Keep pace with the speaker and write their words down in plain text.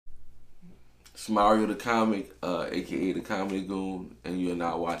It's Mario the Comic, aka the Comedy Goon, and you're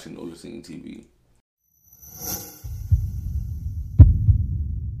not watching Noticing TV.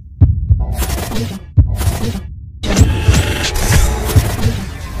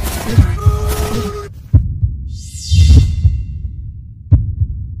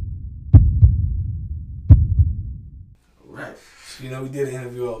 Right. You know, we did an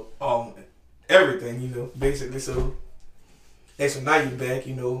interview on everything, you know, basically. So now you're back,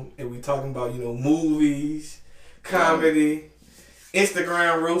 you know, and we talking about, you know, movies, comedy,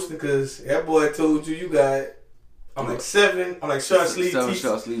 Instagram roasting, because that boy told you got, I'm like short sleeve Seven teeth.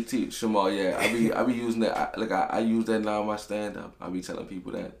 short sleeve teeth, Shamal. Yeah, I be using that. I use that now in my stand up. I be telling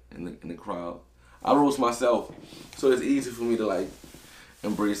people that in the crowd. I roast myself, so it's easy for me to like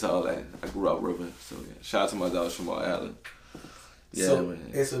embrace all that. I grew up ripping, so yeah. Shout out to my dog Shamal Allen. Yeah, So,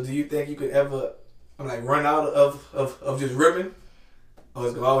 man. and so do you think you could ever, run out of just ripping? Or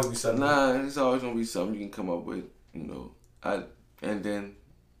it's gonna always be something? Nah, it's always gonna be something you can come up with, you know. And then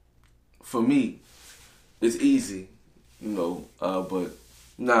for me, it's easy, you know. But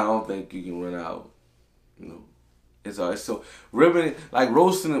nah, I don't think you can run out, you know. It's always so ribbon, like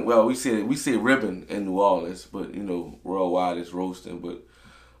roasting. Well, we say ribbon in New Orleans, but you know, worldwide it's roasting. But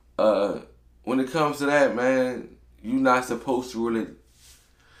when it comes to that, man, you're not supposed to really.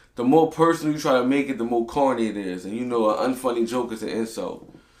 The more personal you try to make it, the more corny it is, and you know, an unfunny joke is an insult.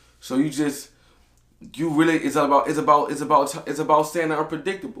 So it's about staying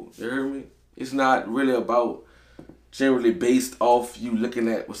unpredictable. You hear me? It's not really about generally based off you looking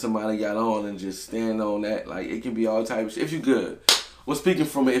at what somebody got on and just stand on that. Like, it can be all type of shit. If you good. I'm speaking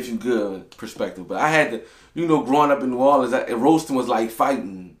from an if you good perspective. But I had to, you know, growing up in New Orleans, roasting was like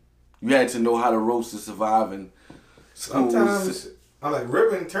fighting. You had to know how to roast to survive in schools. Sometimes I'm like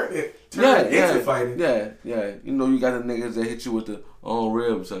ribbon turn into fighting. Yeah. You know, you got the niggas that hit you with the on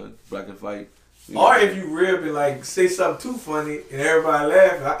ribs, black and fight. Or if you rib and like say something too funny and everybody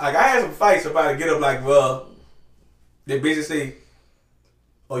laughing. I had some fights, somebody get up like, well, they basically say,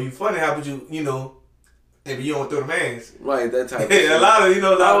 "Oh, you funny? How about you know, if you don't throw the mans?" Right, that type of shit. A lot of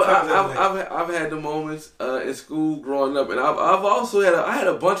times. I've had the moments in school growing up, and I've also had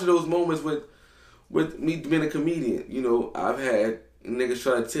a bunch of those moments with me being a comedian. You know, I've had niggas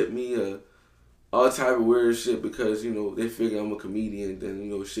try to tip me all type of weird shit because, you know, they figure I'm a comedian, then,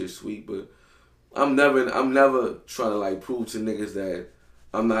 you know, shit's sweet. But I'm never trying to like prove to niggas that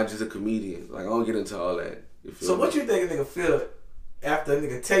I'm not just a comedian. Like, I don't get into all that. So what you think a nigga feel after a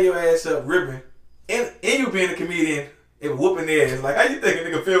nigga tear your ass up ribbing and you being a comedian and whooping their ass? Like, how you think a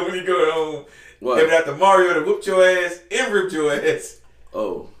nigga feel when you go home? What? If after Mario to whoop your ass and rip your ass?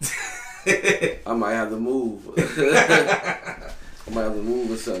 Oh. I might have to move. I might have to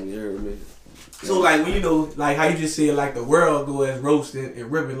move or something, you heard me? So, like, when you know, like, how you just said, like, the world go as roasting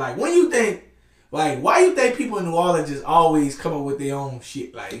and ripping, like, when you think, like, why you think people in New Orleans just always come up with their own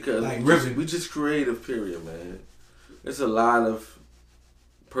shit, like, because like we just creative, period, man. There's a lot of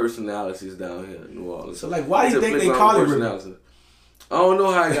personalities down here in New Orleans. So, like, why do you think they call it ribbon? I don't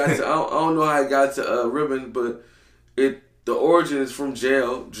know how I got to. I don't know how I got to ribbon, but the origin is from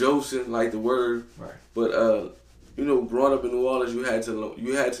jail, Joseph, like the word. Right. But you know, growing up in New Orleans, you had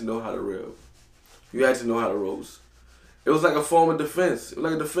to know how to rib. You had to know how to roast. It was like a form of defense. It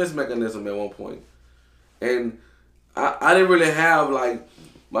was like a defense mechanism at one point. And I didn't really have, like,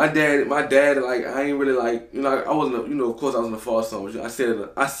 my dad, like, I ain't really, like, you know, I wasn't, you know, of course I was in the false song. I said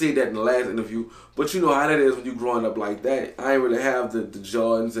that in the last interview. But you know how that is when you growing up like that. I ain't really have the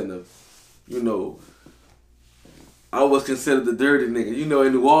Jordans and the, you know, I was considered the dirty nigga. You know,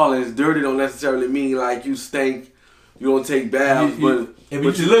 in New Orleans, dirty don't necessarily mean, like, you stink, you don't take baths, but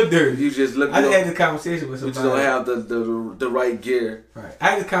you just look dirty. You just look. I had this conversation with somebody. But you don't have the right gear. Right. I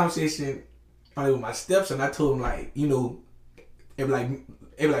had this conversation probably with my stepson. I told him, like, you know, it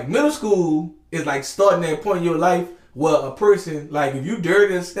be like middle school is like starting that point in your life where a person, like, if you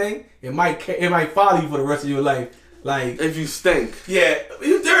dirty and stink, it might follow you for the rest of your life. Like, if you stink. Yeah.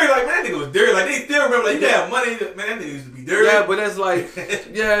 You dirty, like, man, that nigga was dirty. Like, they still remember, like, you have money, man, that nigga used to be dirty. Yeah, but that's like,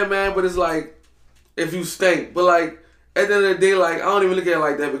 yeah, man, but it's like, if you stink. But, like, at the end of the day, like, I don't even look at it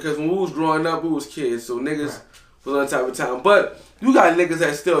like that because when we was growing up, we was kids, so niggas was on type of time. But you got niggas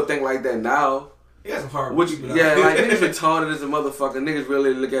that still think like that now. You got some hard people. Yeah, like, niggas retarded as a motherfucker. Niggas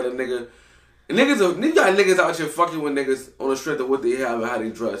really look at a nigga. And you got niggas out here fucking with niggas on the strength of what they have and how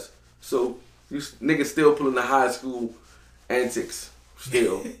they dress. So, you niggas still pulling the high school antics.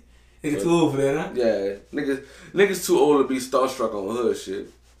 Still. Niggas too old for that, huh? Yeah. Niggas too old to be starstruck on hood shit.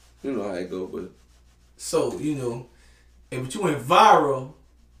 You know how it go, but. So, you know, but you went viral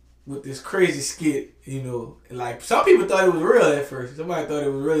with this crazy skit, you know, like some people thought it was real at first. Somebody thought it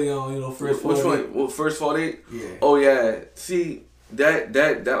was really on, you know, First 48. Which one? Well, First 48? Yeah. Oh yeah. See,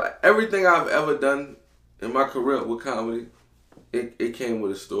 that everything I've ever done in my career with comedy, it came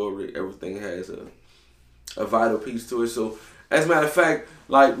with a story. Everything has a vital piece to it. So, as a matter of fact,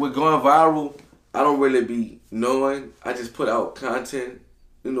 like with going viral, I don't really be knowing. I just put out content.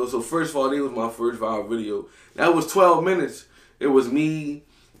 You know, so First 48 was my first viral video. That was 12 minutes. It was me,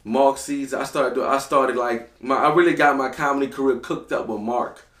 Mark Seeds. I really got my comedy career cooked up with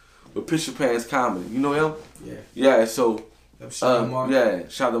Mark, with Picture Pants Comedy. You know him? Yeah. Yeah, so Shout out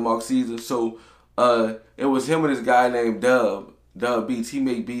to Mark Seeds. So it was him and this guy named Dub Beats. He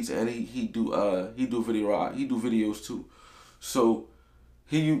make beats and he do videos too. So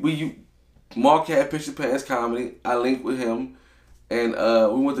Mark had Picture Pants Comedy. I linked with him. And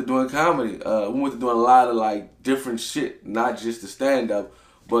we went to doing comedy. We went to doing a lot of like different shit, not just the stand up.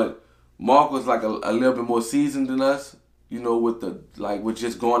 But Mark was like a little bit more seasoned than us, you know, with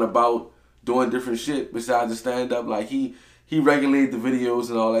just going about doing different shit besides the stand up. Like he regulated the videos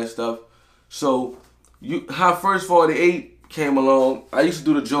and all that stuff. So how First 48 came along, I used to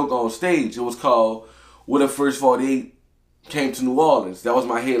do the joke on stage. It was called "What If First 48 Came to New Orleans?" That was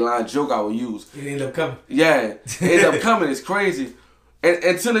my headline joke I would use. It ended up coming. Yeah, it ended up coming. It's crazy. And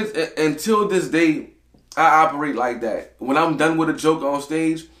until this day, I operate like that. When I'm done with a joke on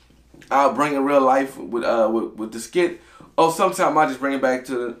stage, I'll bring it real life with the skit. Or sometimes I just bring it back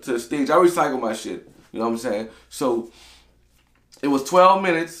to the stage. I recycle my shit. You know what I'm saying? So it was 12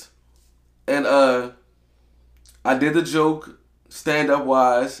 minutes, and I did the joke stand up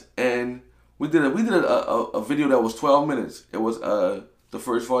wise, and we did a video that was 12 minutes. It was the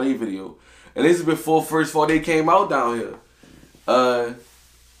First 48 video, and this is before First 48 came out down here.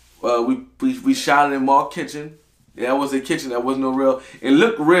 We shot it in Mark kitchen. Yeah, that was a kitchen. That wasn't no real. It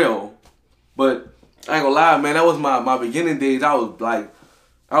looked real, but I ain't gonna lie, man. That was my beginning days. I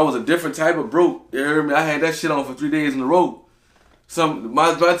was a different type of broke. You heard me? I had that shit on for 3 days in a row.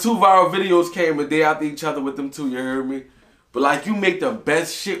 My 2 viral videos came a day after each other with them too. You heard me? But like, you make the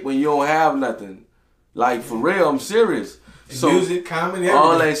best shit when you don't have nothing. Like, for real, I'm serious. So music, comedy,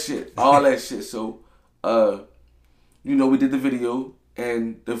 everything. all that shit. So you know, we did the video,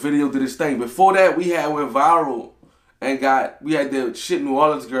 and the video did its thing. Before that, we went viral, and we had the shit New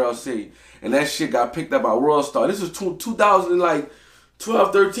Orleans girl say, and that shit got picked up by World Star. This was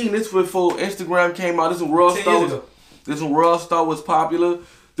 2012, 13. This was before Instagram came out. This is when World Star was popular.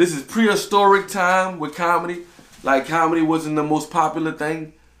 This is prehistoric time with comedy. Like, comedy wasn't the most popular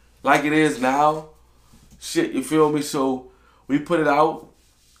thing like it is now. Shit, you feel me? So we put it out,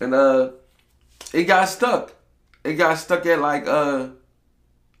 and it got stuck. It got stuck at like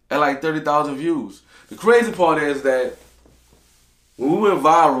 30,000 views. The crazy part is that when we went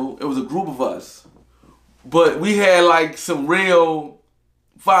viral, it was a group of us, but we had like some real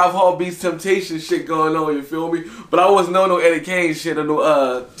 5 Heartbeats Temptation shit going on. You feel me? But I wasn't on no Eddie Kane shit or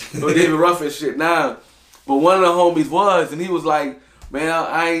no David Ruffin shit. Nah, but one of the homies was, and he was like,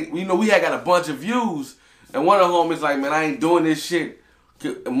 "Man, we had got a bunch of views," and one of the homies like, "Man, I ain't doing this shit."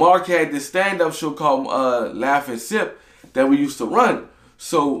 Mark had this stand-up show called Laugh and Sip that we used to run.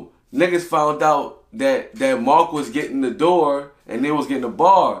 So niggas found out that Mark was getting the door and they was getting the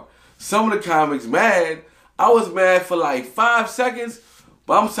bar. Some of the comics mad. I was mad for like 5 seconds,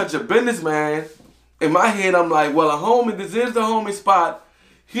 but I'm such a businessman. In my head, I'm like, well, this is the homie spot.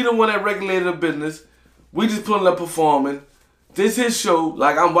 He the one that regulated the business. We just pulling up performing. This his show.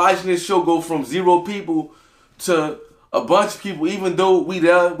 Like, I'm watching this show go from 0 people to a bunch of people, even though we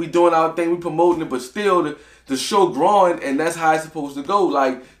there, we doing our thing, we promoting it, but still the show growing, and that's how it's supposed to go.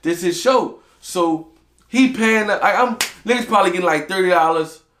 Like, this is show. So he paying, niggas probably getting like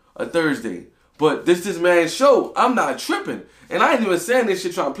 $30 a Thursday. But this man's show. I'm not tripping. And I ain't even saying this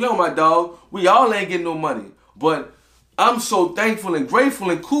shit trying to play on my dog. We all ain't getting no money. But I'm so thankful and grateful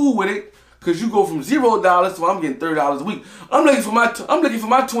and cool with it, cause you go from $0 to I'm getting $30 a week. I'm looking for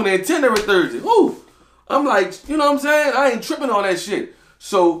my 20 and 10 every Thursday. Woo! I'm like, you know what I'm saying? I ain't tripping on that shit.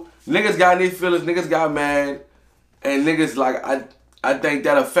 So niggas got in their feelings, niggas got mad, and niggas like, I think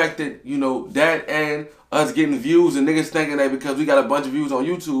that affected, you know, that and us getting views, and niggas thinking that because we got a bunch of views on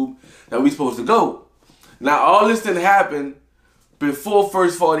YouTube that we supposed to go. Now all this didn't happen before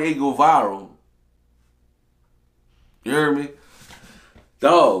First 48 go viral. You heard me?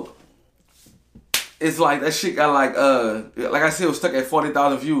 Dog. It's like that shit got like I said, it was stuck at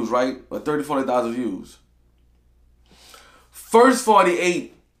 40,000 views, right? Or 40,000 views. First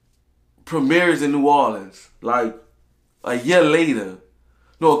 48 premieres in New Orleans, like a year later.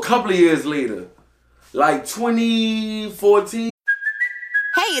 No, a couple of years later. Like 2014.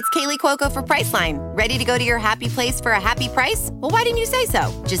 Hey, it's Kaylee Cuoco for Priceline. Ready to go to your happy place for a happy price? Well, why didn't you say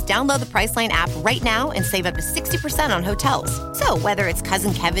so? Just download the Priceline app right now and save up to 60% on hotels. So whether it's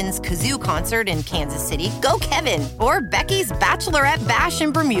Cousin Kevin's Kazoo Concert in Kansas City, go Kevin, or Becky's Bachelorette Bash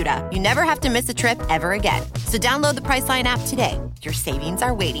in Bermuda, you never have to miss a trip ever again. So download the Priceline app today. Your savings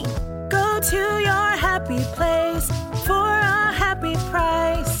are waiting. Go to your happy place for a happy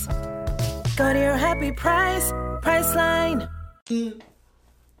price. Go to your happy price, Priceline.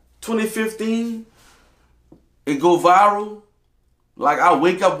 2015, it go viral. Like, I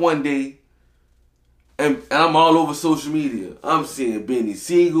wake up one day and I'm all over social media. I'm seeing Benny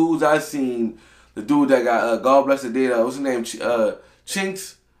Siegels. I seen the dude that got God bless the dead. What's his name?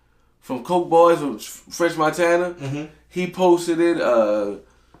 Chinks from Coke Boys with French Montana. Mm-hmm. He posted it.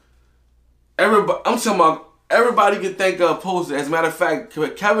 Everybody, I'm talking about everybody you can think of posted. As a matter of fact,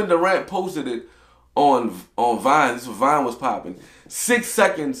 Kevin Durant posted it on Vine. This was Vine was popping. 6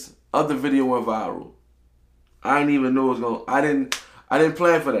 seconds of the video went viral. I didn't even know it was going. I didn't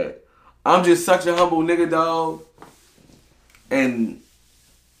plan for that. I'm just such a humble nigga, dog. And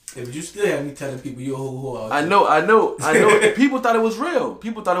yeah, but you still have me telling people you're a whole I know. People thought it was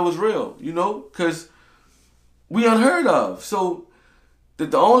real. You know, because we unheard of. So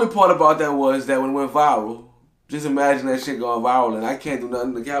the only part about that was that when it went viral, just imagine that shit going viral, and I can't do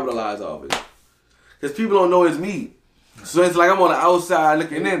nothing to capitalize off it. Because people don't know it's me. So it's like I'm on the outside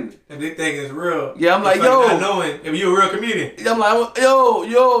looking in. And they think it's real. Yeah, I'm like, it's yo. Not knowing if you're a real comedian. I'm like, yo.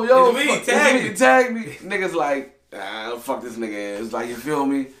 It's me, tag me. Niggas like, fuck this nigga. It's like, you feel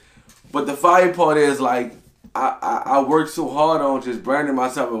me? But the fire part is like, I worked so hard on just branding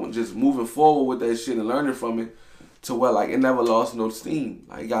myself and just moving forward with that shit and learning from it to where like it never lost no steam.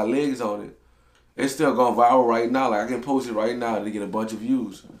 Like, it got legs on it. It's still going viral right now. Like, I can post it right now to get a bunch of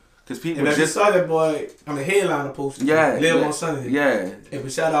views. Cause people and just saw that boy on the headliner posted. Live on Sunday. Yeah. And we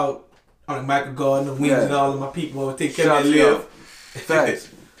shout out on Michael Gardner, Wings, and all of my people who take care Shout of Live. Facts.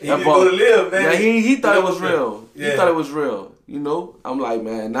 He didn't go to Live, man. Yeah, he thought it was real. Yeah. He thought it was real. You know? I'm like,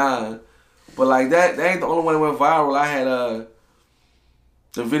 man, nah. But like that ain't the only one that went viral. I had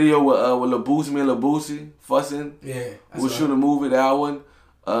the video with Lil Boosie, me and Lil Boosie fussing. Yeah. We was shooting a movie, that one.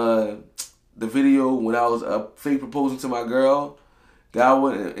 The video when I was fake proposing to my girl. That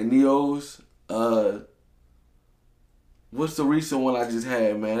one and Neo's. What's the recent one I just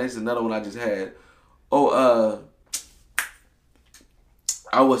had, man? There's another one I just had. It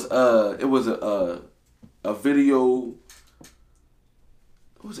was a video.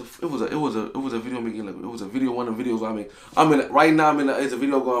 It was a video making. It was a video. One of the videos I make. Right now. It's a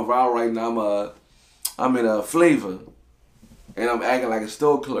video going viral right now. I'm in a Flavor, and I'm acting like a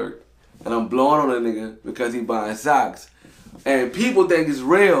store clerk, and I'm blowing on a nigga because he buying socks. And people think it's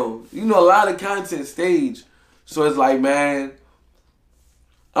real. You know, a lot of content stage. So it's like, man,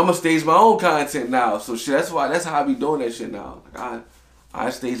 I'm gonna stage my own content now. So shit, that's how I be doing that shit now. Like I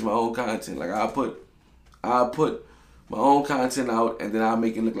stage my own content. Like I put my own content out and then I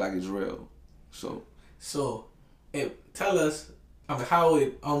make it look like it's real. So tell us how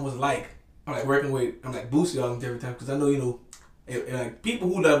it was like working with Boosie all every time, because I know, you know, like people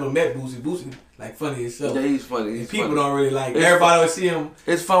who never met Boosie like funny as hell. Yeah, he's funny. And people don't really like. Everybody always see him.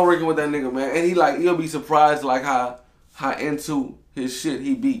 It's fun working with that nigga, man. And he'll be surprised like how into his shit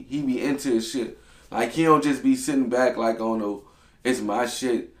he be. He be into his shit. Like he don't just be sitting back like, oh no, it's my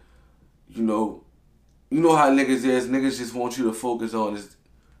shit. You know how niggas is. Niggas just want you to focus on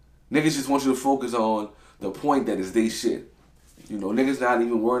the point that is they shit. You know, niggas not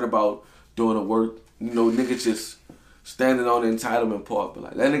even worried about doing the work. You know, niggas just standing on the entitlement part. But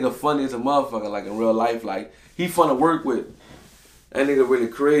like that nigga funny as a motherfucker, like in real life. Like he fun to work with. That nigga really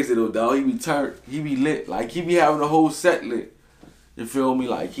crazy though, dog. He be lit. Like he be having the whole set lit. You feel me?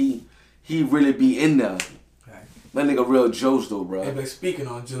 Like he really be in there. Right. That nigga real Joe's though, bro. Hey, but speaking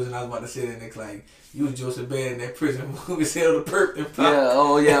on Joe's, and I was about to say that next, like you was Joseph Bad in that prison movie, Sell the Perp and Pop. Yeah,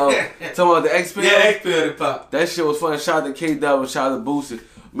 oh yeah. Talking about the X-Pill? Yeah, X-Pill and Pop. That shit was fun. Shout out to K-Dub, shout out to Boosie.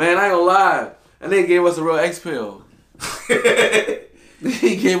 Man, I ain't gonna lie. And they gave us a real X-Pill.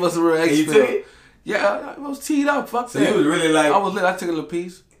 He gave us a real X-Pill. And you took it? Yeah, I was teed up. Fuck so that. So you was really like... I was lit. I took a little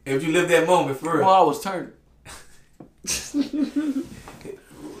piece. If you lived that moment, for real. Well, I was turned.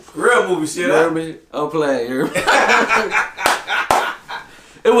 Real movie shit. You hear me? I'm playing. You hear me?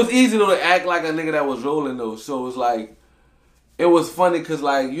 It was easy though to act like a nigga that was rolling though. So it was like, it was funny because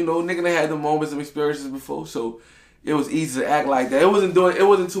like, you know, nigga that had the moments and experiences before. So it was easy to act like that. It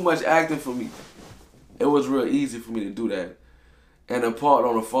wasn't too much acting for me. It was real easy for me to do that. And the part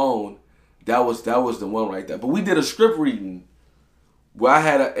on the phone, that was the one right there. But we did a script reading where I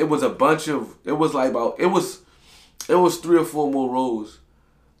had it was 3 or 4 more rows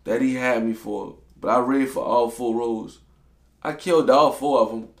that he had me for, but I read for all 4 roles. I killed all 4 of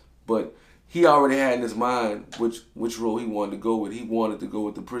them, but he already had in his mind which role he wanted to go with. He wanted to go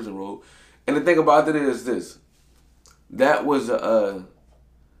with the prison role. And the thing about it is this. That was a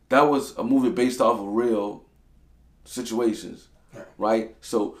movie based off of real situations, right?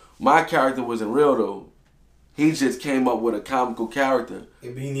 So my character wasn't real though. He just came up with a comical character.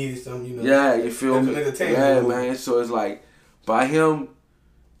 If he needed some, Yeah, you feel me? Yeah, movie. man. So it's like by him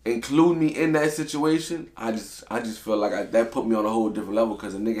including me in that situation, I just felt like that put me on a whole different level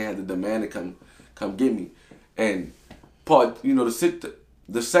because the nigga had the demand to come get me. And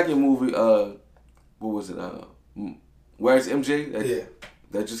the second movie, what was it? Where's MJ?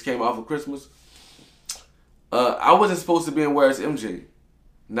 That just came out for Christmas. I wasn't supposed to be in Where's MJ.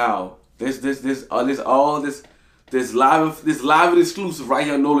 Now this live and exclusive right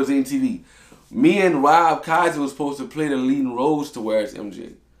here on Nola Zane TV. Me and Rob Kaiser was supposed to play the leading roles to Where's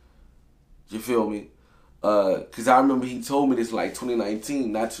MJ. You feel me? Cause I remember he told me this like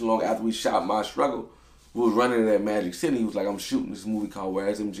 2019, not too long after we shot My Struggle. We was running at Magic City. He was like, I'm shooting this movie called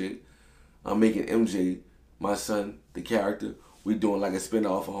Where's MJ. I'm making MJ, my son, the character. We doing like a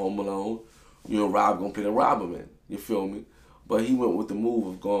spinoff of Home Alone. Rob gonna play the robber man. You feel me? But he went with the move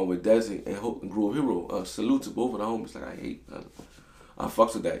of going with Desi and Groove Hero. Salute to both of the homies. Like I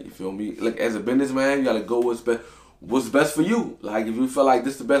fucks with that. You feel me? Like as a businessman, you gotta go what's best for you. Like if you feel like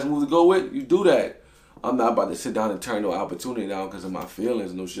this is the best move to go with, you do that. I'm not about to sit down and turn no opportunity down because of my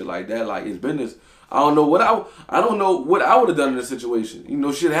feelings, no shit like that. Like it's business. I don't know what I would have done in this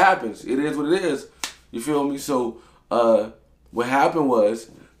situation. Shit happens. It is what it is. You feel me? So what happened was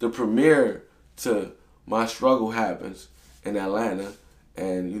the premiere to My Struggle happens in Atlanta,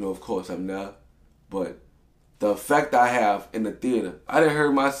 and of course I'm there. But the effect I have in the theater, I didn't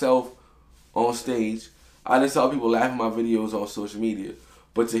hear myself on stage. I didn't saw people laughing at my videos on social media.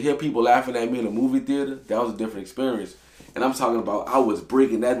 But to hear people laughing at me in a movie theater, that was a different experience. And I'm talking about I was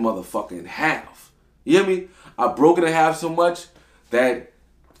breaking that motherfucker in half. You hear me? I broke it in half so much that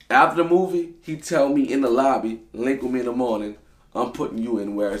after the movie, he tell me in the lobby, link with me in the morning, I'm putting you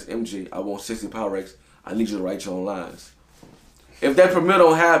in Where's MJ. I want 60 Pyrex. I need you to write your own lines. If that premiere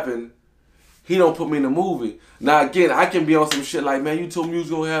don't happen, he don't put me in the movie. Now again, I can be on some shit like, man, you told me you was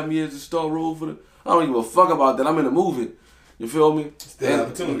gonna have me as a star role for the. I don't give a fuck about that. I'm in the movie. You feel me? It's the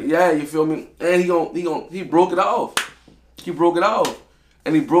opportunity. Yeah, you feel me? And he broke it off. He broke it off.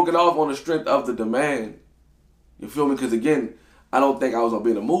 And he broke it off on the strength of the demand. You feel me? Because again, I don't think I was gonna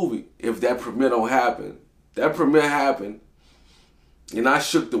be in the movie if that premiere don't happen. That premiere happened, and I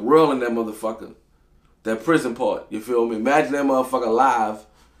shook the world in that motherfucker. That prison part, you feel me? Imagine that motherfucker live.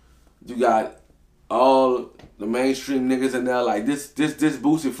 You got all the mainstream niggas in there. Like this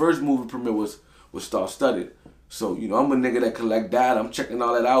Boosie first movie premiere was star-studded. So, I'm a nigga that collect data. I'm checking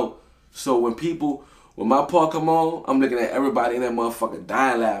all that out. So when my part come on, I'm looking at everybody in that motherfucker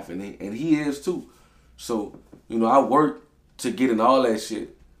dying laughing. And he is too. So, I work to get in all that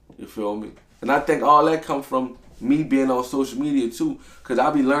shit. You feel me? And I think all that come from me being on social media too. Because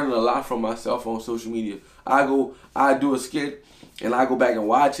I be learning a lot from myself on social media. I do a skit and I go back and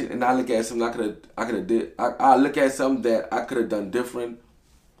watch it and I look at something I could have did. I look at something that I could have done different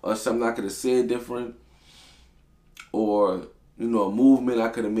or something I could have said different. Or, a movement I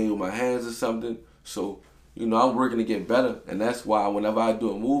could have made with my hands or something. So, I'm working to get better. And that's why whenever I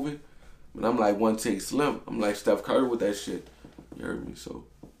do a movie, when I'm like one take Slim, I'm like Steph Curry with that shit. You heard me? So,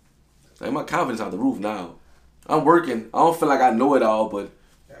 like my confidence out the roof now. I'm working. I don't feel like I know it all, but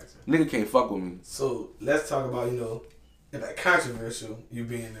nigga can't fuck with me. So, let's talk about, like controversial you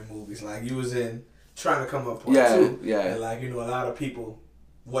being in movies. Like, you was in Trying to Come Up Part 2. Yeah. And like, a lot of people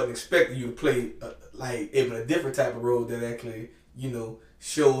wasn't expecting you to play like even a different type of role that actually,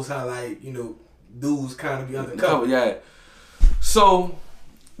 shows how like, dudes kind of be undercover. Yeah. So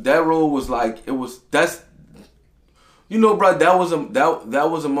that role was like bro, that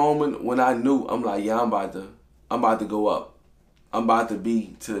was a moment when I knew I'm like, yeah, I'm about to go up. I'm about to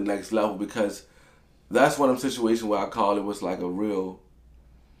be to the next level because that's one of them situations where I call it was like a real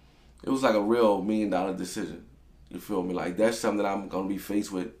 $1 million decision. You feel me? Like that's something that I'm gonna be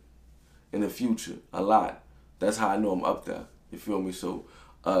faced with in the future a lot. That's how I know I'm up there. You feel me? So,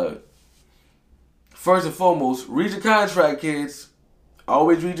 first and foremost, read your contract, kids.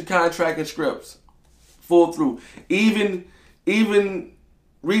 Always read your contract and scripts, full through. Even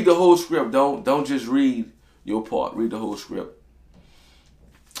read the whole script. Don't just read your part. Read the whole script.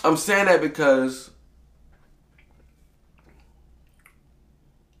 I'm saying that because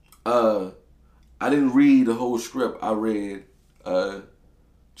I didn't read the whole script. I read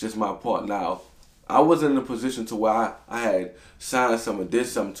just my part. Now, I wasn't in a position to where I had signed something, did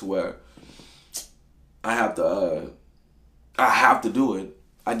something to where I have to do it.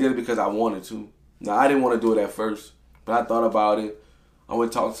 I did it because I wanted to. Now, I didn't want to do it at first, but I thought about it. I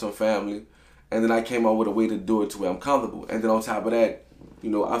went to talk to some family, and then I came up with a way to do it to where I'm comfortable. And then on top of that, you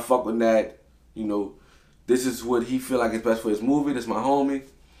know, I fuck with that. You know, this is what he feel like is best for his movie. This is my homie.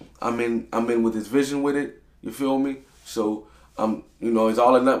 I'm in with his vision with it. You feel me? So you know, it's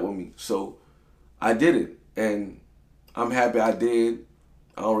all or nothing with me. So I did it, and I'm happy I did.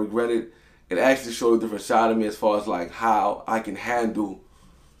 I don't regret it. It actually showed a different side of me as far as like how I can handle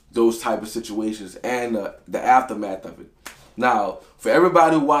those type of situations and the aftermath of it. Now, for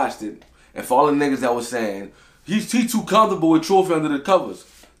everybody who watched it, and for all the niggas that was saying, he's too comfortable with Trophy under the covers.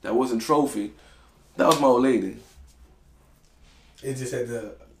 That wasn't Trophy. That was my old lady. It just had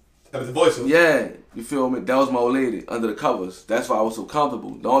that was the voiceover. Yeah, you feel me? That was my old lady under the covers. That's why I was so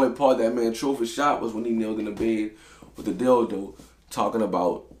comfortable. The only part that man Trophy shot was when he kneeled in the bed with the dildo talking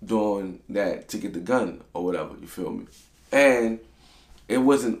about doing that to get the gun or whatever, you feel me? And it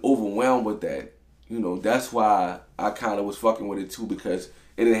wasn't overwhelmed with that. You know, that's why I kind of was fucking with it too, because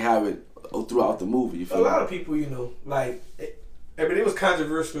it didn't have it throughout the movie, you feel me? A lot of people, you know, like, it was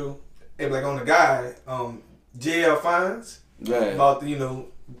controversial, like on the guy, J.L. Fines, about the, you know,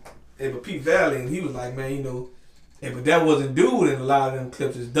 but Pete Valley, and he was like, man, you know, but that wasn't dude in a lot of them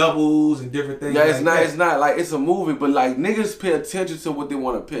clips. It's doubles and different things. Yeah, it's like not. that. It's not like it's a movie, but like niggas pay attention to what they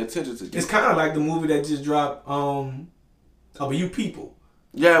want to pay attention to. It's kind of like the movie that just dropped. But You People.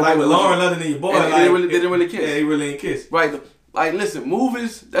 Yeah, like with Lauren London and your boy. And like, they didn't really kiss. Yeah, they really didn't kiss. Right. Like, listen,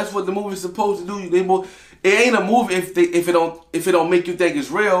 movies. That's what the movie's supposed to do. It ain't a movie if it don't make you think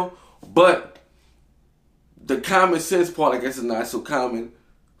it's real. But the common sense part, I guess, is not so common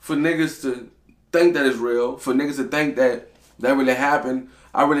for niggas to think that it's real, for niggas to think that really happened.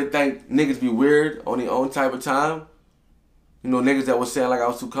 I really think niggas be weird on their own type of time. You know, niggas that was saying like I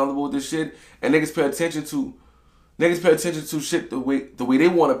was too comfortable with this shit, and niggas pay attention to shit the way they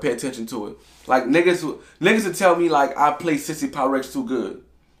want to pay attention to it. Like niggas will tell me like I play Sissy Pyrex too good.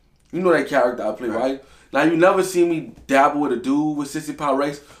 You know that character I play, right? Now you never see me dabble with a dude with Sissy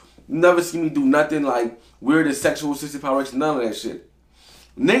Pyrex. You never see me do nothing like weird and sexual with Sissy Pyrex. None of that shit.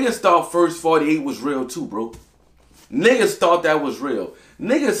 Niggas thought First 48 was real too, bro. Niggas thought that was real.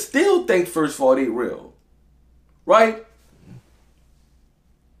 Niggas still think First 48 real. Right?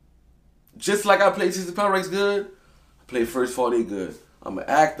 Just like I played Sissy Pyrex good, I played First 48 good. I'm an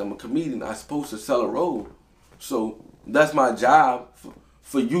actor, I'm a comedian, I'm supposed to sell a role. So that's my job,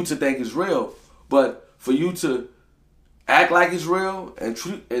 for you to think it's real. But for you to act like it's real and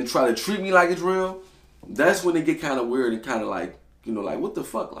try to treat me like it's real, that's when it get kind of weird and kind of like, you know, like, what the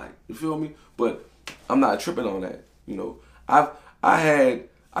fuck, like, you feel me? But I'm not tripping on that, you know. I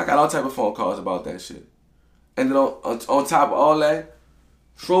got all type of phone calls about that shit. And then on top of all that,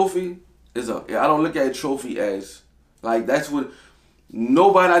 Trophy I don't look at Trophy as, like, that's what,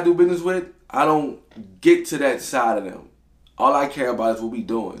 nobody I do business with, I don't get to that side of them. All I care about is what we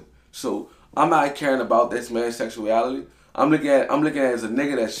doing. So I'm not caring about this man's sexuality. I'm looking at it as a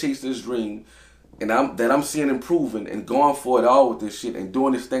nigga that chased this dream, and I'm seeing improving and going for it all with this shit and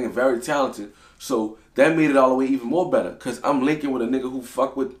doing this thing and very talented. So that made it all the way even more better, cause I'm linking with a nigga who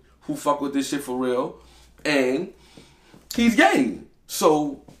fuck with this shit for real, and he's gay.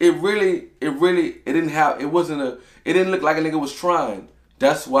 So it didn't look like a nigga was trying.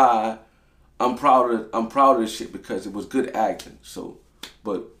 That's why I'm proud of this shit, because it was good acting. So,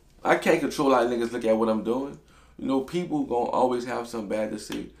 but I can't control how niggas look at what I'm doing. You know, people gonna always have something bad to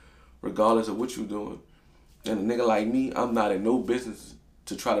say, regardless of what you doing. And a nigga like me, I'm not in no business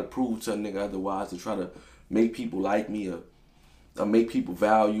to try to prove to a nigga otherwise, to try to make people like me or make people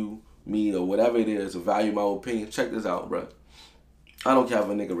value me or whatever it is, or value my opinion. Check this out, bro. I don't care if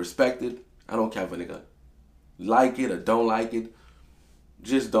a nigga respect it. I don't care if a nigga like it or don't like it.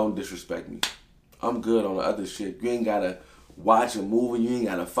 Just don't disrespect me. I'm good on the other shit. You ain't gotta watch a movie. You ain't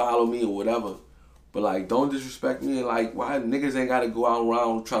gotta follow me or whatever. But like, don't disrespect me. And like, why niggas ain't gotta go out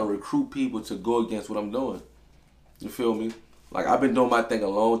around trying to recruit people to go against what I'm doing? You feel me? Like, I've been doing my thing a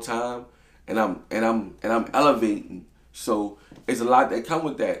long time, and I'm elevating. So it's a lot that come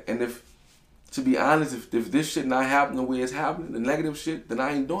with that. And to be honest, if this shit not happening the way it's happening, the negative shit, then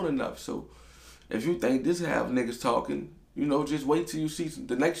I ain't doing enough. So if you think this have niggas talking, you know, just wait till you see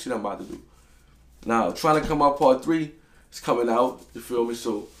the next shit I'm about to do. Now, Trying to Come Up Part 3 is coming out, you feel me?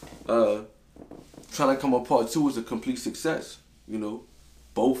 So, Trying to Come Up Part 2 is a complete success, you know.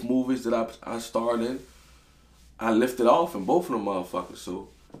 Both movies that I starred in, I lifted off in both of them motherfuckers. So,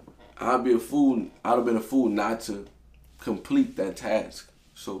 I'd have been a fool not to complete that task.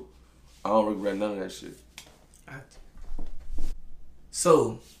 So, I don't regret none of that shit.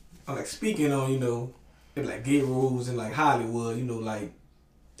 So, I'm like speaking on, you know, like gay rules in like Hollywood, you know, like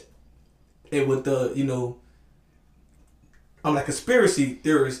and with the, you know, I'm like conspiracy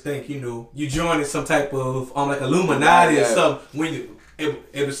theorists think, you know, you joining some type of like Illuminati or something when you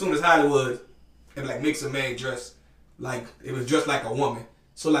as soon as Hollywood it like makes a man dress like it was dressed like a woman.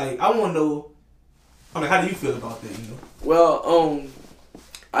 So like I wanna know, I'm like, how do you feel about that, you know? Well,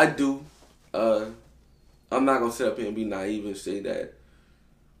 I do. I'm not gonna sit up here and be naive and say that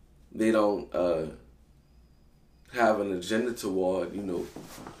they don't have an agenda toward, you know,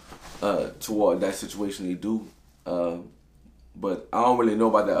 toward that situation. They do. But I don't really know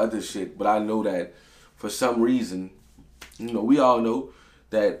about the other shit. But I know that for some reason, you know, we all know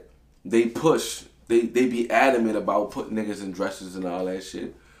that they push, they be adamant about putting niggas in dresses and all that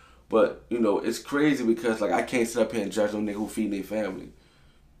shit. But, you know, it's crazy because, like, I can't sit up here and judge no nigga who feed their family.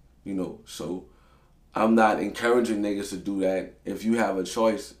 You know, so I'm not encouraging niggas to do that. If you have a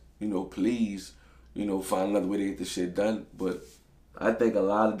choice, you know, please, you know, find another way to get this shit done. But I think a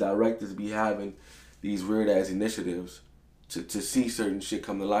lot of directors be having these weird-ass initiatives to see certain shit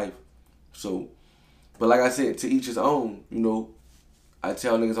come to life. So, but like I said, to each his own, you know. I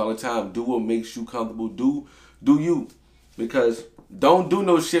tell niggas all the time, do what makes you comfortable. Do you. Because don't do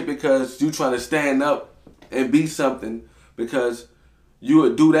no shit because you trying to stand up and be something. Because you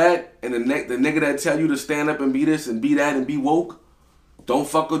would do that, and the nigga that tell you to stand up and be this and be that and be woke, don't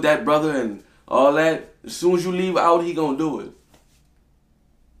fuck with that brother and all that. As soon as you leave out, he gonna do it.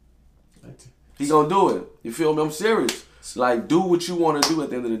 He gonna do it. You feel me? I'm serious. Like, do what you want to do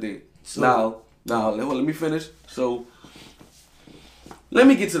at the end of the day. So, now, let me finish. So, let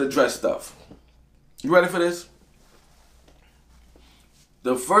me get to the dress stuff. You ready for this?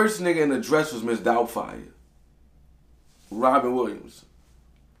 The first nigga in the dress was Miss Doubtfire. Robin Williams.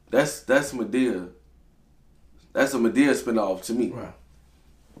 That's Madea. That's a Madea spinoff to me. Right.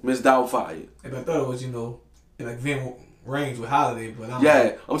 Miss Doubtfire. And I thought it was, you know, like Vin Rames with Holiday, but I'm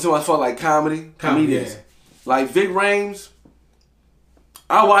I'm talking about for like comedians. Yeah. Like Vic Rames.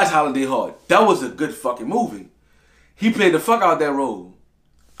 I watched Holiday Hard. That was a good fucking movie. He played the fuck out that role.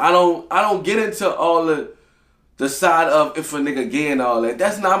 I don't get into all the side of if a nigga gay and all that.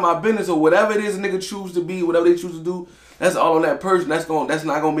 That's not my business. Or whatever it is a nigga choose to be, whatever they choose to do, that's all on that person. That's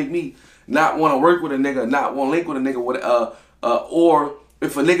not gonna make me not want to work with a nigga, not want to link with a nigga. Or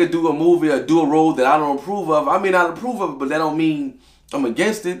if a nigga do a movie or do a role that I don't approve of, I may not approve of it, but that don't mean I'm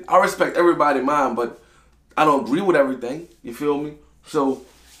against it. I respect everybody's mind, but I don't agree with everything. You feel me? So,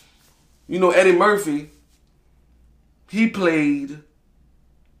 you know, Eddie Murphy, he played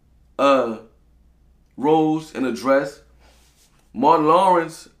Rose in a dress. Martin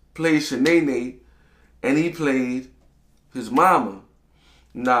Lawrence played Shanae, and he played his mama.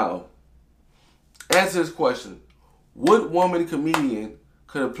 Now, answer this question. What woman comedian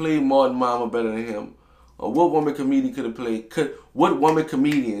could have played Martin Mama better than him? Or what woman comedian could have played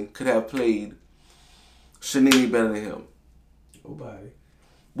Shanae better than him? Nobody.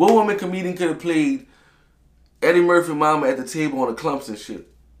 What woman comedian could have played Eddie Murphy mama at the table on the clumps and shit?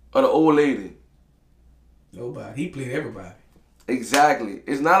 Or the old lady? Nobody. He played everybody. Exactly.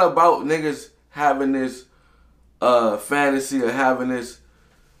 It's not about niggas having this fantasy or having this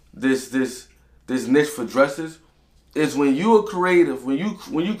niche for dresses. It's when you are creative, when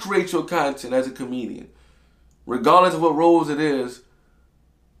you create your content as a comedian, regardless of what roles it is,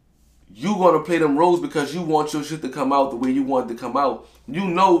 you gonna play them roles because you want your shit to come out the way you want it to come out. You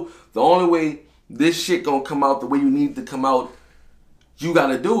know the only way this shit gonna come out the way you need it to come out, you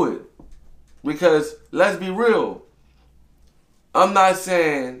gotta do it. Because let's be real, I'm not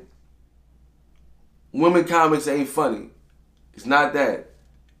saying women comics ain't funny. It's not that.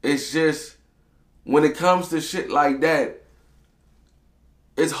 It's just when it comes to shit like that,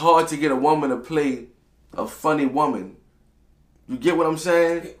 it's hard to get a woman to play a funny woman. You get what I'm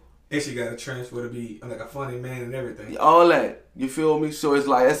saying? And she got a transfer to be like a funny man and everything. All that. You feel me? So it's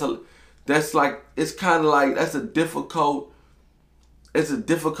like that's a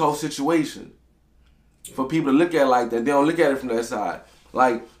difficult situation for people to look at like that. They don't look at it from that side.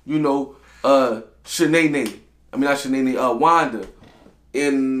 Like, you know, Wanda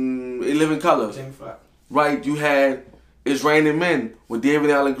in Living Color. Right? You had It's Raining Men with David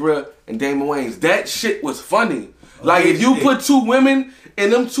Allen Greer and Damon Wayans. That shit was funny. Like, if you put two women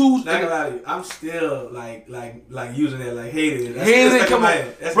and them two... Not gonna lie to you, I'm still like using that, like hated it. Hated it, come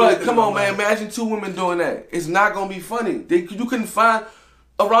on. Bro, come on, man. Imagine two women doing that. It's not gonna be funny. You couldn't find...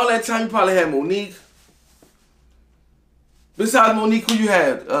 Around that time, you probably had Monique. Besides Monique, who you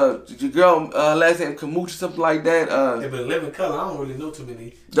had? Your girl, last name Kamuch or something like that. Yeah, but Living Color, I don't really know too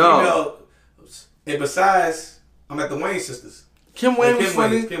many. No. And besides, I'm at the Wayne sisters. Kim Wayne was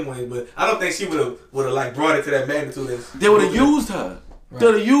funny. Kim Wayne, but I don't think she would have like brought it to that magnitude. They would have used her. Right. They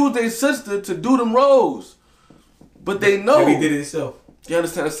would have used their sister to do them roles. But they know. Maybe he did it himself. You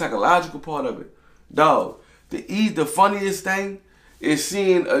understand the psychological part of it? Dog, the funniest thing is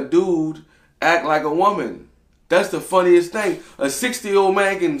seeing a dude act like a woman. That's the funniest thing. A 60-year-old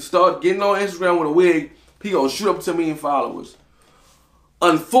man can start getting on Instagram with a wig, he gonna shoot up to 1 million followers.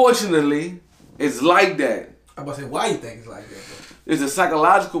 Unfortunately, it's like that. I'm about to say, why you think it's like that, bro? It's a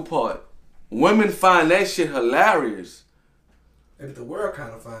psychological part. Women find that shit hilarious. And the world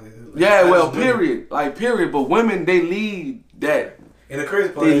kind of find it. Yeah, well, period. Like, period. But women, they lead that. And the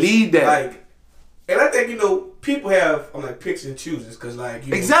crazy part they lead that. Like, and I think, people have, picks and chooses. Because,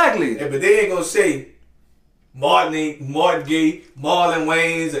 exactly. But they ain't going to say Martin gay, Marlon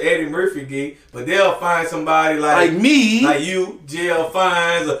Wayans, or Eddie Murphy gay. But they'll find somebody like me. Like you, JL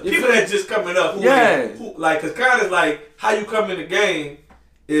Fines, or people that's just coming up. Because kind of like how you come in the game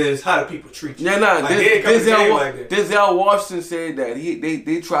is how the people treat you. Yeah, nah. Denzel Washington said that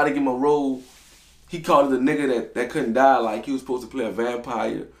they tried to give him a role. He called it a nigga that couldn't die. Like he was supposed to play a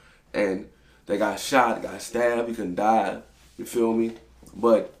vampire, and they got shot, got stabbed. He couldn't die. You feel me?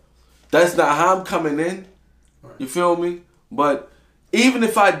 But that's not how I'm coming in. You feel me? But even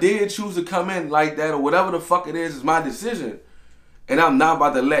if I did choose to come in like that or whatever the fuck it is my decision, and I'm not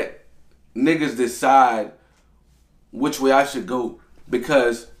about to let niggas decide which way I should go.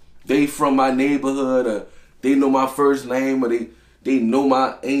 Because they from my neighborhood, or they know my first name, or they know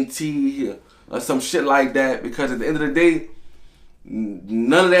my auntie, or some shit like that. Because at the end of the day,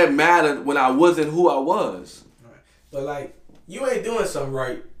 none of that mattered when I wasn't who I was. Right. But you ain't doing something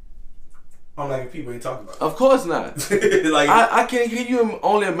right. If people ain't talking about it. Of course not. I can't. Can you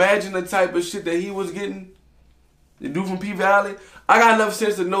only imagine the type of shit that he was getting? The dude from P Valley. I got enough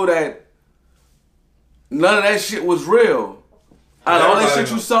sense to know that none of that shit was real. Out of all that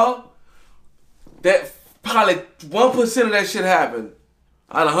shit you saw, that probably 1% of that shit happened.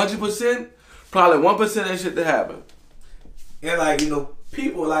 Out of 100%, probably 1% of that shit that happened. And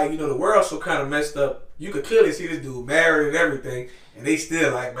people the world's so kind of messed up. You could clearly see this dude married and everything, and they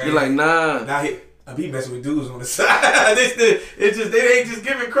still man. You're like, nah. Now he messing with dudes on the side. they ain't just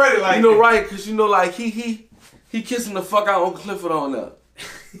giving credit like. Right? Because he kissing the fuck out on Clifford on there.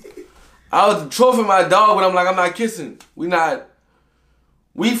 I was trophying my dog, but I'm not kissing.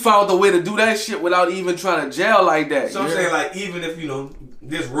 We found a way to do that shit without even trying to jail like that. So I'm saying, even if,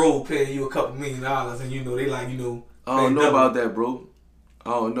 this role paying you $2 million and, they I don't know about that, bro. I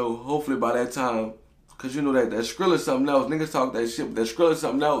don't know. Hopefully by that time, because that Skrilla is something else. Niggas talk that shit, but that Skrilla is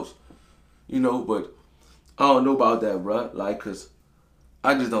something else. But I don't know about that, bro. Because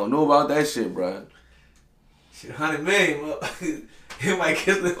I just don't know about that shit, bro. Shit, 100 million, well, he might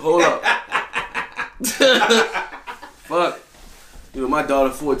kiss the... Hold up. Fuck. My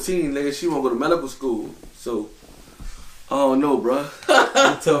daughter 14, nigga, she won't go to medical school. So, I don't know, bro.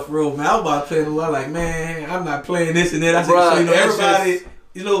 It's a tough road, man. I was about to play the well, man, I'm not playing this and that. I said, so, everybody,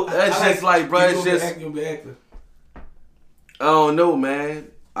 that's just bro, it's just... You'll be active. I don't know,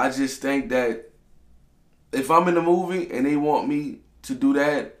 man. I just think that if I'm in the movie and they want me to do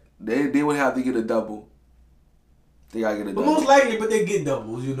that, they would have to get a double. They gotta get a double. But most likely, they get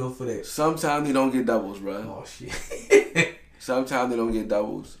doubles, for that. Sometimes they don't get doubles, bro. Oh, shit. Sometimes they don't get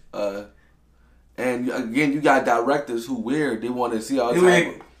doubles. And again, you got directors who weird. They want to see all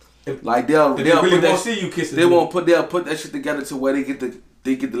type of, they'll really put that, see you kissing. They'll put that shit together to where they get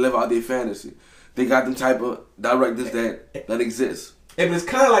to live out their fantasy. They got them type of directors that exist. And it's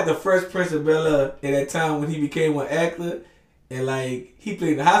kind of like the Fresh Prince of Bel-Air in that time when he became an actor, and he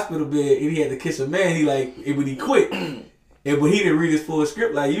played in the hospital bed and he had to kiss a man. When he quit. But he didn't read his full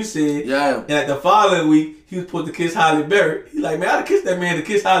script like you said. Yeah. And the following week, he was supposed to kiss Halle Berry. He's like, man, I'd kiss that man to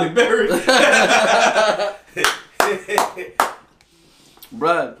kiss Halle Berry.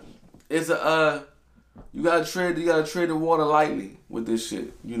 Bruh, it's you gotta tread the water lightly with this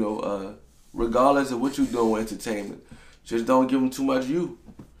shit. Regardless of what you doing with entertainment, just don't give them too much you.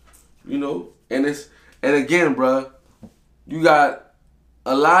 And again, bruh, you got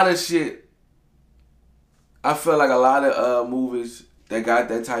a lot of shit. I feel like a lot of movies that got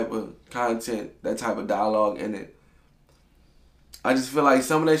that type of content, that type of dialogue in it, I just feel like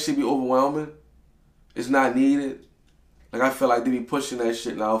some of that shit be overwhelming. It's not needed. I feel like they be pushing that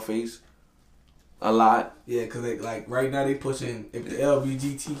shit in our face a lot. Yeah, because right now they pushing the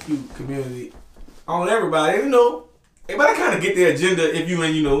LGBTQ community on everybody. Everybody kind of get their agenda if you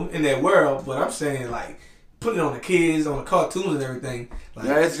in that world. But I'm saying put it on the kids, on the cartoons and everything. Like,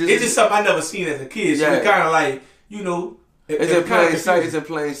 Yeah, it's just something I never seen as a kid. So it's kind of like, you know, it's in plain sight. It's in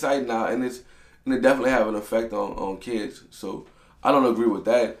plain sight now, and it definitely have an effect on kids. So I don't agree with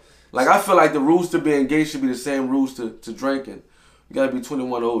that. Like, I feel like the rules to being gay should be the same rules to drinking. You gotta be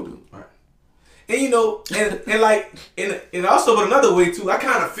 21 older. Right. And you know, and also but another way too, I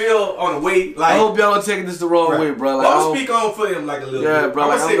kind of feel on the way like. I hope y'all don't take this the wrong way, bro. Like, I'll speak on for him like a little bit. Yeah, bro.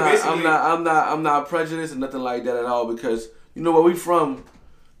 Like, I'm not prejudiced and nothing like that at all, because you know where we from.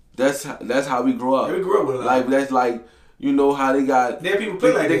 That's how we grew up. Yeah, we grew up with it. Like, that's like, you know how they got. There people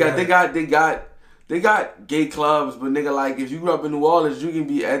play like that. They got gay clubs, but nigga, like, if you grew up in New Orleans, you can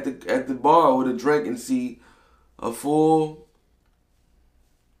be at the bar with a drink and see a full,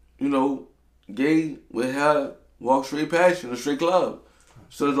 you know, gay with hair walk straight past you in a straight club.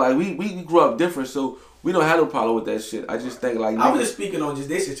 So it's like we grew up different, so we don't have no problem with that shit. I just think like I was just speaking on just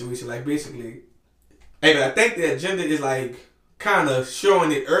their situation, like basically. Hey, but I think the agenda is like kind of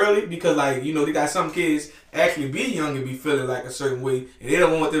showing it early because like, you know, they got some kids actually be young and be feeling like a certain way, and they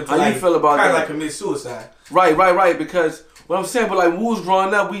don't want them to how you feel about kind of that? like commit suicide. Right. Because what I'm saying, but like, when we was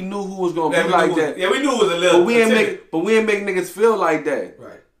growing up, we knew who was gonna be like that. Yeah, we knew it was a little. But we ain't make niggas feel like that.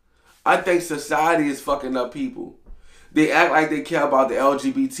 Right. I think society is fucking up people. They act like they care about the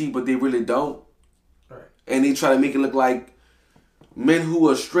LGBT, but they really don't. Right. And they try to make it look like men who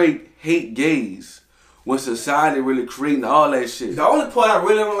are straight hate gays, when society really creating all that shit. The only part I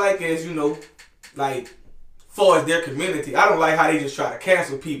really don't like is, you know, like, far as their community, I don't like how they just try to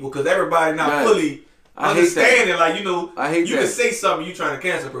cancel people because everybody not fully understanding. Like, you know, you can say something, you trying to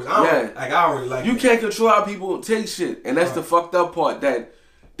cancel a person. I don't really like you can't control how people take shit, and that's the fucked up part, that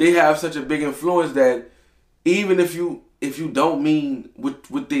they have such a big influence that even if you don't mean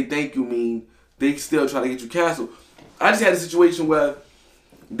what they think you mean, they still try to get you canceled. I just had a situation where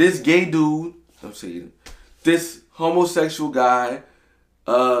this gay dude, this homosexual guy,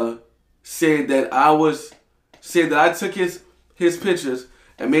 said that I took his pictures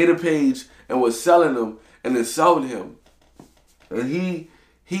and made a page and was selling them and insulting him. And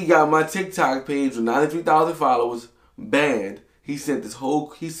he got my TikTok page with 93,000 followers banned. He said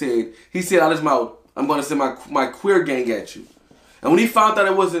out his mouth, I'm gonna send my queer gang at you. And when he found out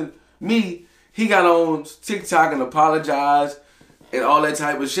it wasn't me, he got on TikTok and apologized and all that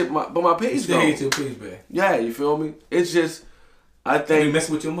type of shit. But my page gone. Hate your page back. Yeah, you feel me? It's just, I think you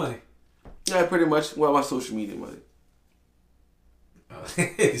messing with your money. Yeah, pretty much. Well, my social media money.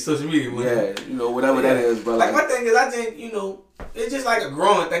 Social media money. Yeah, you know, whatever that is, bro. Like my thing is, I think, you know, it's just like a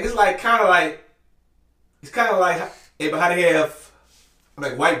growing thing. It's like kind of like how they have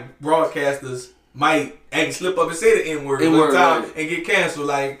like white broadcasters might actually slip up and say the N-word one time and get canceled.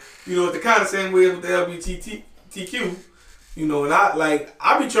 Like, you know, it's the kind of same way with the LGBTQ. You know, and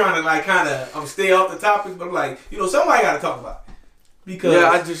I be trying to like kind of stay off the topic, but I'm like, you know, somebody got to talk about it. Because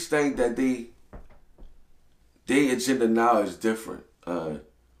I just think that their agenda now is different.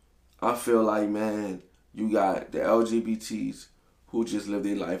 I feel like, man, you got the LGBTs who just live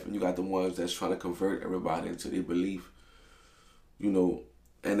their life, and you got the ones that's trying to convert everybody into their belief. You know,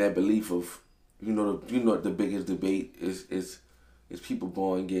 and that belief of, you know, the biggest debate is people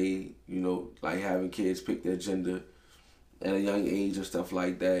born gay. You know, like having kids pick their gender at a young age and stuff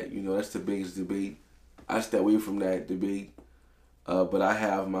like that. You know, that's the biggest debate. I stay away from that debate. But I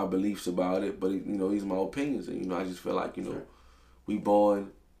have my beliefs about it. But, you know, these are my opinions. And, you know, I just feel like, you know, you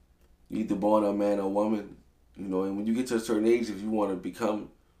either born a man or a woman. You know, and when you get to a certain age, if you want to become,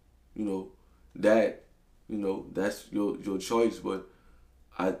 you know, that, you know, that's your choice. But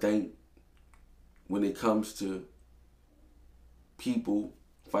I think when it comes to people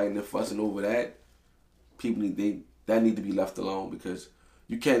fighting and fussing over that, people need to be left alone, because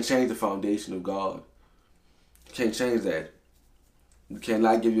you can't change the foundation of God. You can't change that. You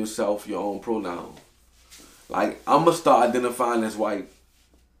cannot give yourself your own pronoun. Like, I'm going to start identifying as white.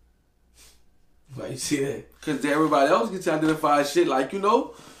 Why you see that? Because everybody else gets to identify as shit. Like, you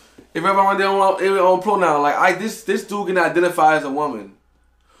know, if everyone their own pronoun, like, this dude can identify as a woman.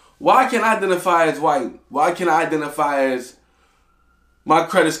 Why can't I identify as white? Why can't I identify as my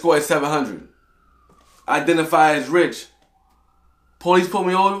credit score is 700? Identify as rich. Police pull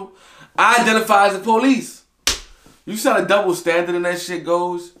me over. I identify as a police. You see how the double standard in that shit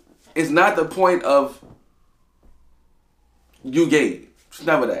goes? It's not the point of you gay. It's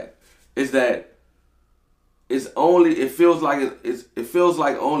never that. It's that it feels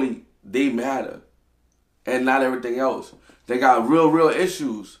like only they matter and not everything else. They got real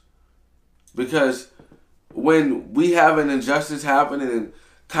issues, because when we have an injustice happening and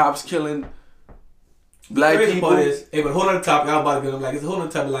cops killing black people. But hold on the topic. I'm about to get like, it's a whole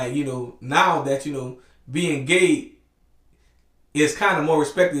other topic. Like, you know, now that, you know, being gay is kind of more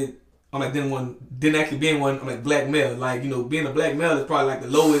respected. I'm like than actually being one. I'm like black male. Like, you know, being a black male is probably like the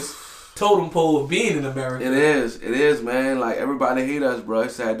lowest totem pole of being in America. It is, man. Like, everybody hate us, bro.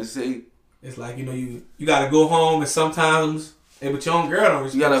 It's sad to see. It's like, you know, you gotta go home and sometimes, but your own girl don't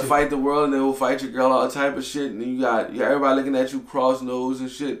respect you. You gotta fight the world and they will fight your girl, all type of shit. And you got everybody looking at you cross nose and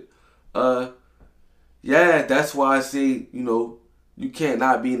shit. Yeah, that's why I say, you know, you can't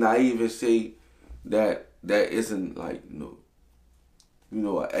not be naive and say that isn't like, you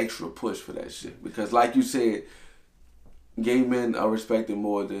know, an extra push for that shit. Because like you said, gay men are respected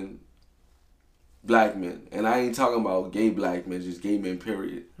more than black men. And I ain't talking about gay black men, just gay men,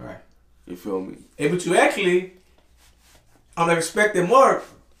 period. Right. You feel me? Hey, but you actually, I'm like respecting more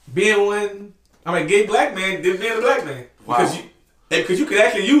being one, I'm a gay black man than being a black man. Wow. Because you could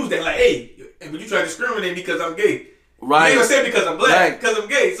actually use that, like, hey, but you try to discriminate because I'm gay. Right. You ain't gonna say because I'm black, because I'm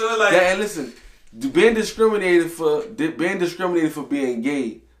gay. So it's like, yeah, and listen, being discriminated for being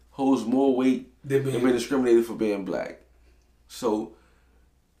gay holds more weight than being discriminated for being black. So,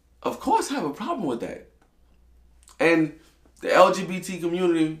 of course, I have a problem with that. And the LGBT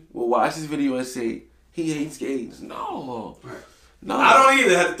community will watch this video and say he hates gays. No, right. No, I don't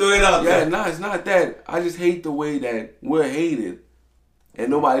either have to throw it out there. Yeah, no, it's not that. I just hate the way that we're hated, and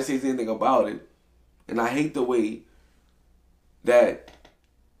nobody says anything about it. And I hate the way that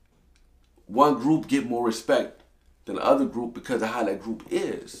one group get more respect than the other group because of how that group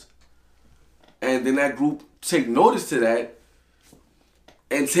is. And then that group take notice to that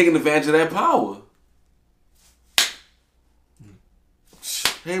and taking advantage of that power.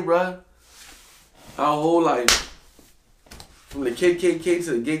 Hey, bruh. Our whole life, from the KKK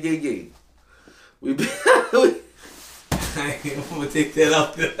to the gay. We been... I'm gonna take that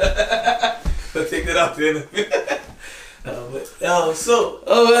out there. I'll take that out there. I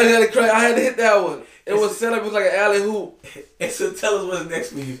had to cry. I had to hit that one. It was set up as like an alley hoop. And so tell us what's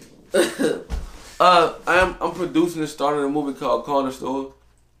next for you. I'm producing and starting a movie called Corner Store.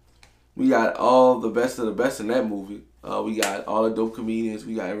 We got all the best of the best in that movie. We got all the dope comedians.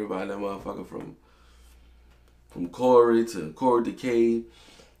 We got everybody, that motherfucker from Corey to Corey Decay,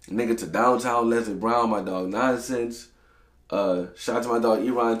 nigga to Downtown Leslie Brown, my dog Nonsense. Shout out to my dog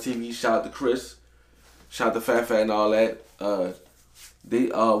Iran TV. Shout out to Chris. Shout out to Fat Fat and all that.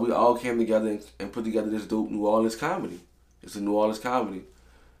 We all came together and put together this dope New Orleans comedy. It's a New Orleans comedy.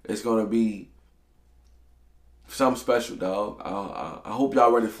 It's gonna be something special, dog. I hope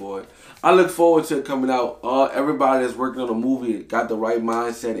y'all ready for it. I look forward to it coming out. Everybody that's working on the movie got the right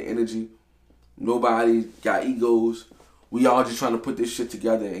mindset and energy. Nobody got egos. We all just trying to put this shit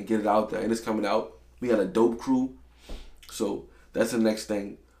together and get it out there. And it's coming out. We got a dope crew. So that's the next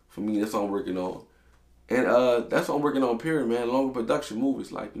thing for me. That's what I'm working on. And that's what I'm working on, period, man. Longer production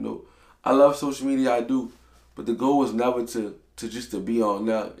movies. Like, you know, I love social media, I do. But the goal was never to just to be on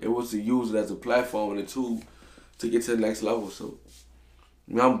there. It was to use it as a platform and a tool to get to the next level. So,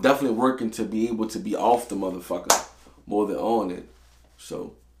 I mean, I'm definitely working to be able to be off the motherfucker more than on it.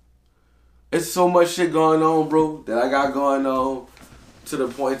 So, it's so much shit going on, bro, that I got going on to the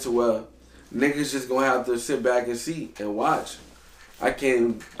point to where niggas just gonna have to sit back and see and watch. I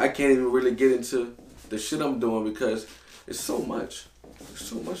can't even really get into the shit I'm doing because it's so much. It's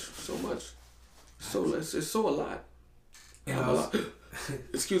so much. It's so a lot. I have a lot.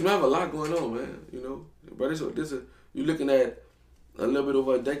 Excuse me, I have a lot going on, man. You know, but you're looking at a little bit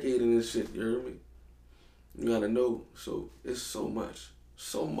over a decade in this shit. You heard me? You gotta know. So it's so much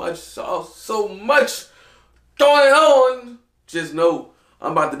going on. Just know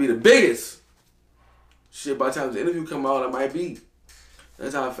I'm about to be the biggest. Shit, by the time the interview come out, I might be.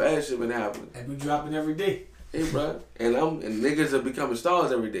 That's how fast shit been happening. And we dropping every day. Hey, bro. And niggas are becoming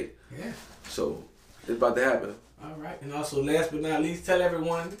stars every day. Yeah. So it's about to happen. All right. And also, last but not least, tell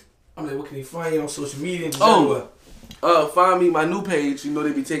everyone, what can they find you on social media? Find me, my new page. You know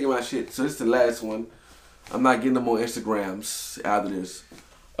they be taking my shit. So this is the last one. I'm not getting them on Instagrams after this.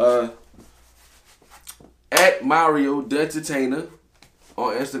 At Mario the Entertainer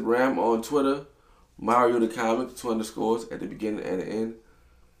on Instagram, on Twitter, Mario the Comic, 2 underscores at the beginning and the end.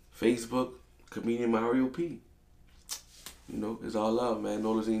 Facebook, Comedian Mario P. You know, it's all love, man.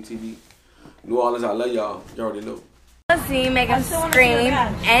 Nola Zine TV. New Orleans, I love y'all. You already know. Zine, make them scream.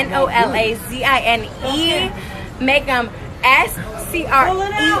 NOLAZINE. Make them SCREAM.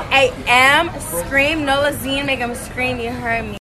 Scream. Nola Zine, make them scream. You heard me.